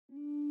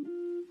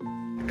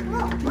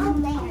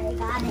there,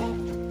 got it.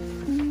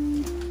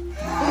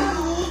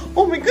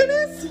 Oh my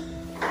goodness!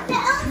 The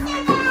elves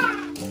are back!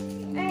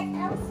 Our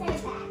elves are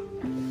back.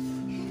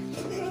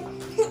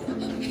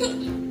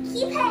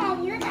 Keypad,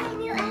 you look our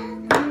new elf.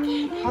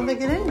 Okay. How'd they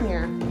get in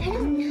here? I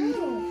don't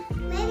know.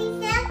 Maybe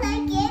Santa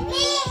give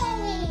me.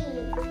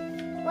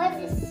 What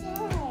does it say?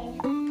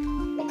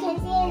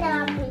 Mackenzie and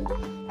Aubrey,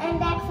 I'm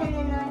back from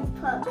the North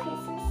Pole.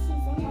 Christmas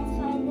season has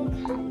finally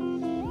come,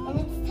 and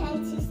it's time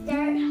to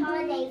start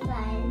holiday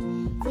fun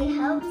to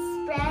help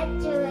spread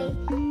joy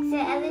so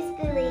others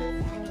believe.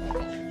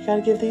 You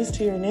gotta give these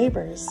to your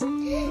neighbors. I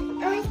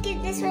want to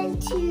give this one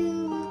to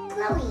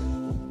Chloe.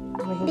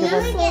 We can We give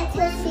only this get to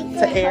secret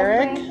to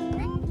Eric.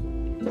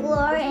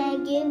 Gloria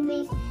and give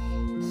these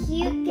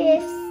cute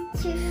gifts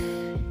to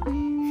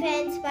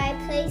friends by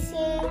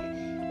placing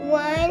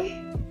one.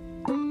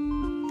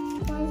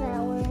 What is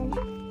that word?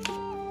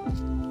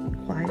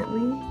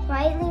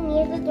 Quietly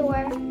near the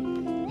door.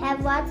 Have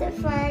lots of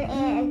fun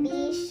and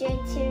be sure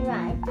to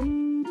rhyme.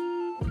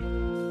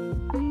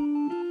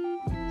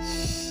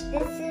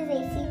 This is a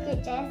secret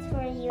just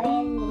for you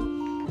and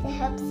me to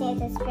help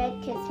Santa spread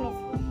Christmas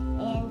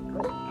and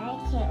glee. I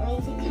can't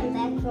wait to come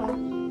back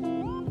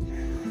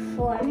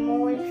for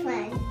more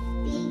fun.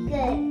 Be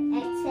good,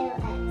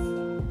 XOXO.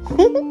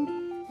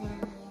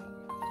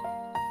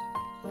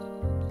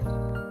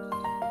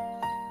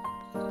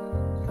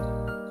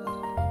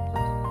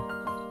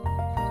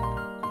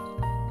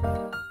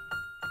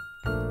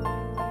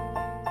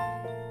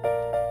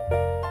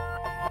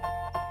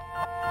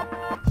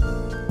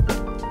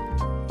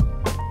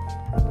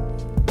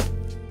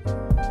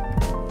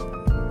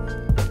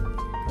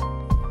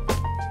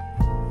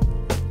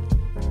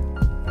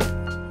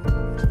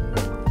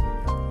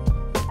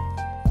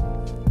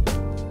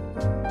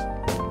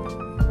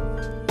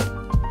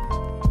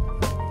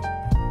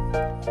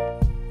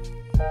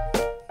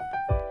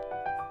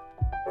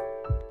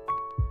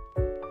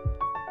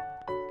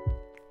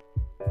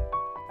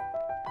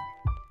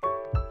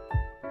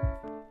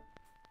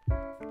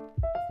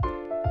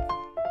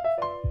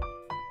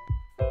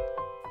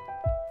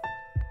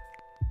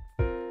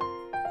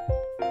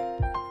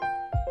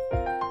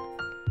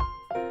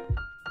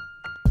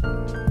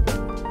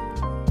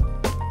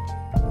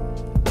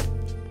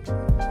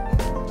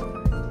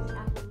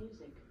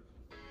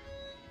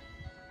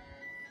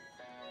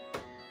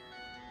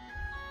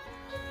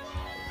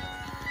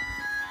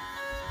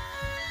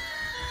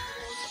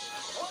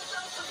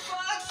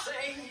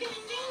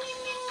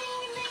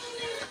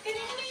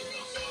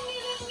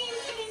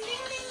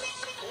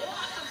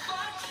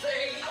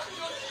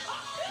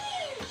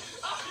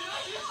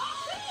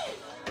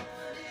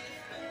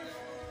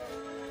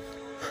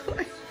 What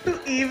are you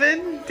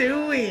even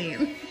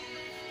doing?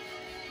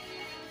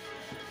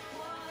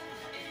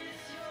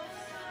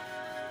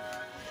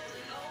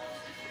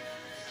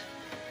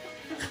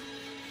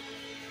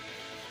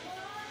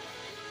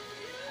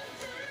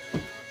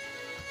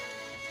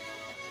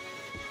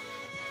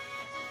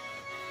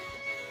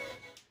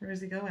 Where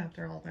does he go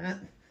after all that?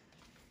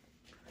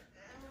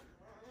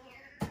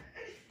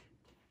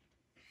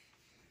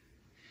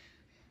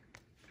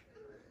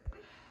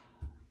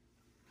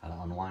 How to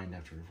unwind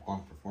after a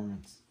long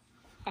performance.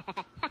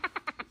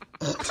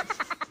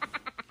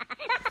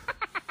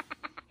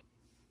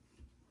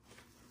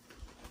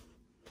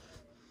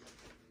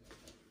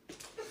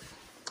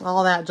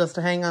 All that just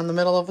to hang on the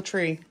middle of a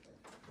tree.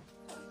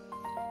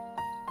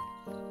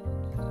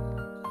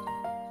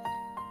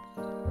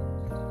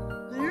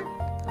 There?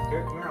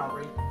 Here, come here,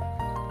 Aubrey.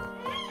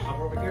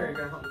 Come over here, you're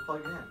gonna help me plug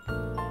it in.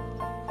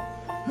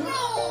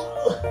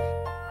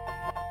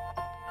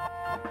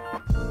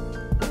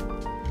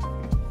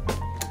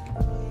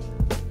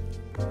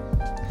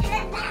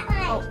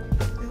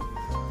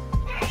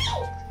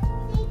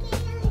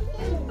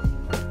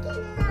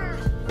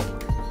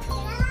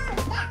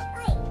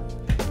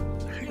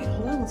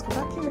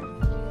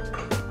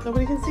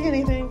 Nobody can see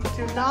anything.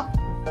 Do not.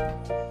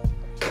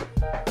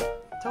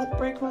 Don't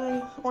break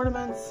my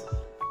ornaments.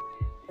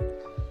 3,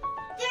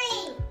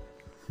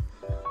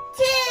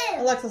 2.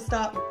 Alexa,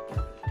 stop.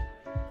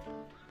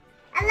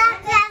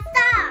 Alexa,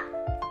 stop.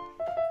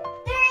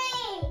 3,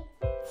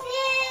 2,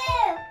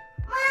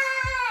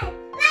 1.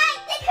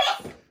 Light the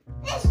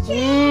Christmas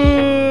tree.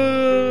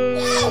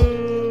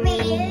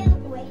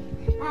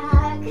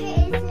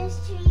 Christmas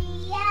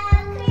tree, oh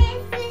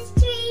Christmas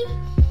tree.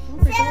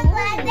 So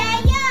glad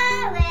that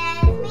you're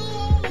with me.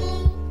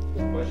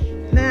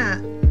 Nat.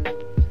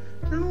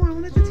 No, I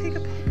wanted to take a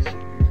picture.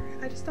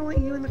 I just don't want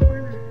you in the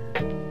corner.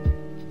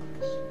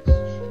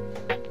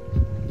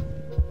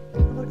 It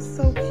looks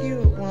so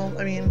cute. Well,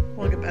 I mean,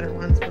 we'll get better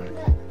ones, but.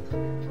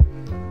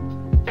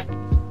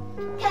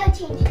 Go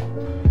change it.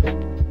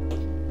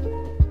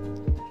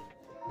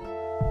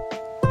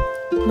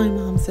 My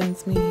mom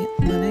sends me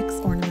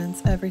Linux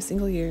ornaments every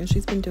single year.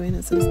 She's been doing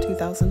it since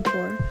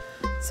 2004.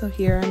 So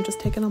here I'm just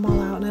taking them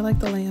all out, and I like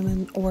to lay them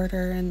in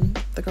order, and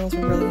the girls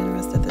were really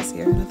interested this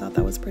year, and I thought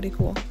that was pretty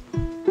cool.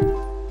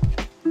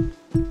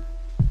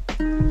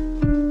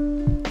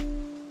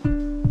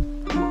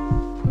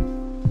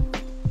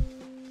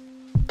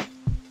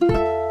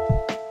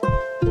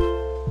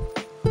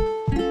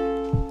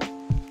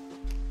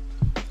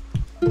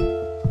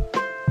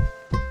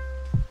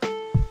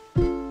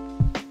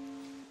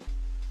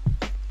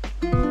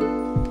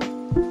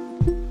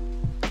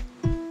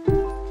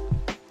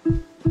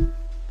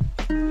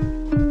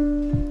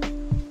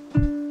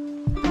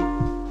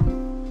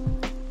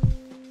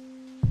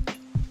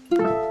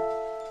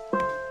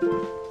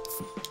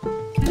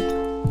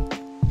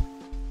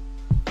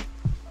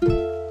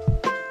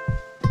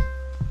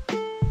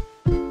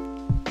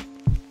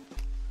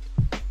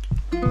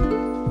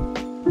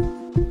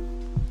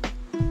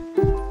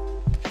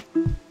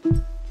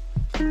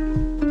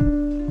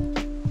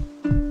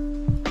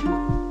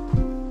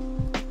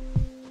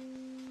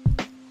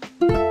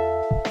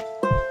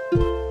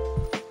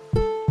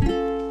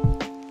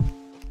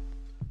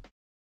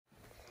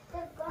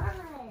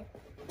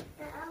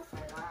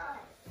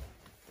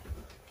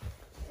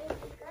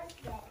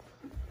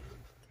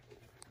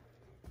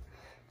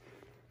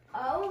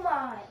 Oh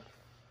my.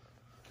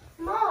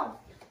 Mom,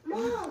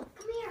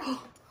 come here.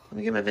 Let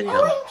me get my video.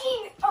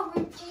 OMG,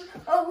 OMG,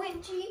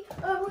 OMG,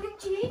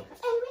 OMG,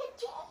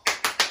 OMG.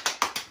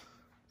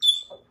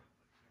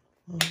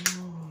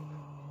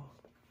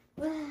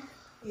 Oh.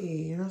 Hey,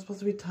 you're not supposed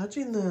to be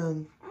touching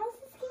them. I was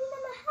just giving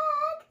them a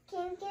hug.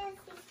 Can you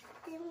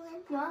get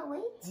one? No,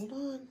 wait. Hold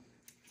on.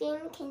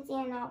 Jane, Kinsey,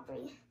 and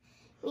Aubrey.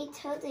 We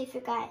totally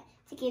forgot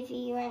to give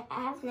you your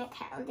Advent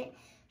calendar.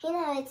 You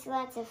know it's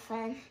lots of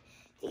fun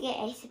to get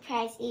a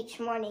surprise each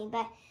morning,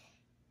 but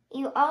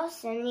you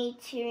also need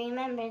to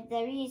remember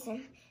the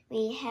reason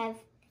we have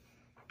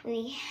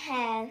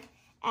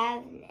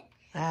Advent.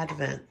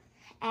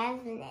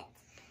 Advent.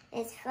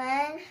 It's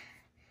fun,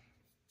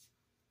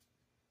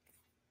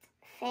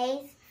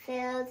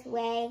 faith-filled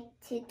way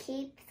to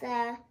keep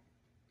the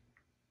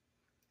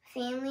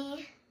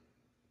family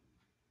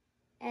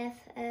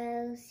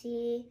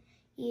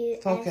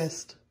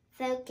focused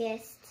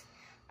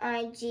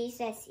on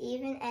Jesus,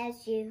 even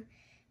as you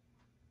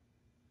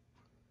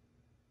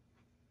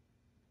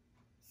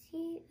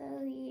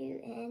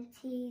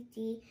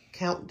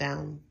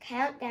Countdown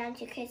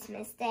to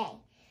Christmas Day.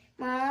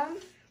 Mom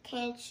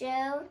can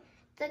show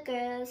the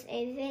girls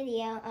a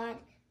video on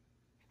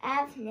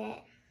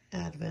Advent.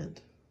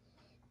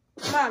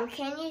 Mom,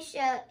 can you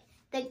show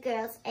the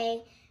girls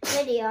a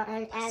video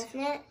on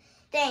Advent?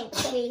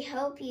 Thanks. We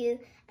hope you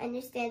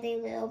understand a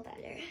little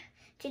better.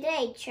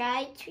 Today,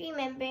 try to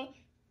remember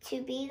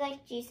to be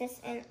like Jesus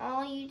in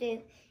all you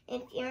do.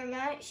 If you're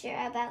not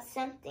sure about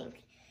something,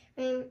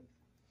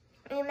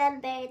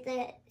 remember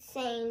the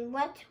saying,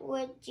 what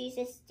would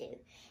Jesus do?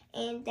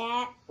 And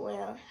that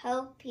will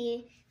help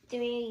you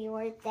through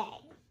your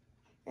day.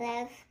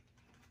 Love,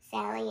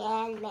 Sally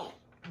and May.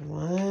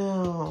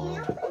 Wow. Can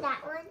you open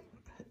that one?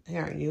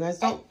 Here, you guys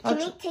don't touch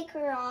Can we take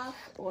her off?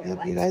 Or Yep,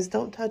 what? you guys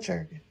don't touch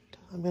her.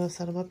 I'm going to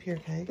set them up here,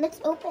 okay? Let's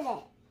open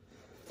it.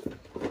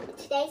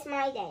 Today's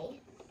my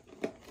day.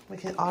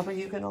 Okay, Aubrey,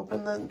 you can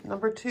open the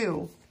number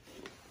 2.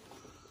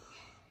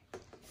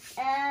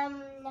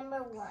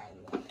 Number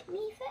 1.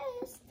 Me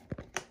first.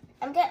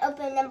 I'm gonna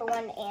open number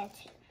 1 and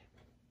 2.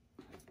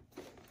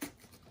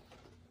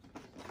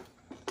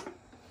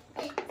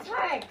 It's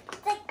hard.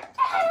 It's like,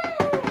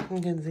 ah!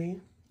 You can see.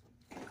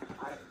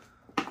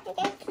 I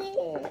got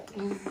clear.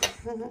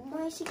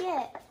 What did she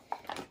get?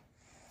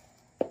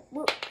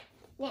 Whoa.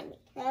 Let me.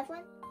 Can I have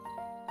one?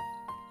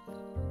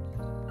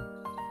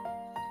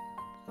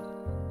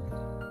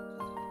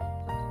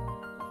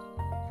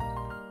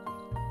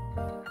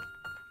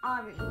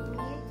 Aubrey, you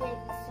did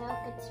so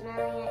good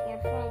smiling at your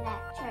friend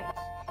at church.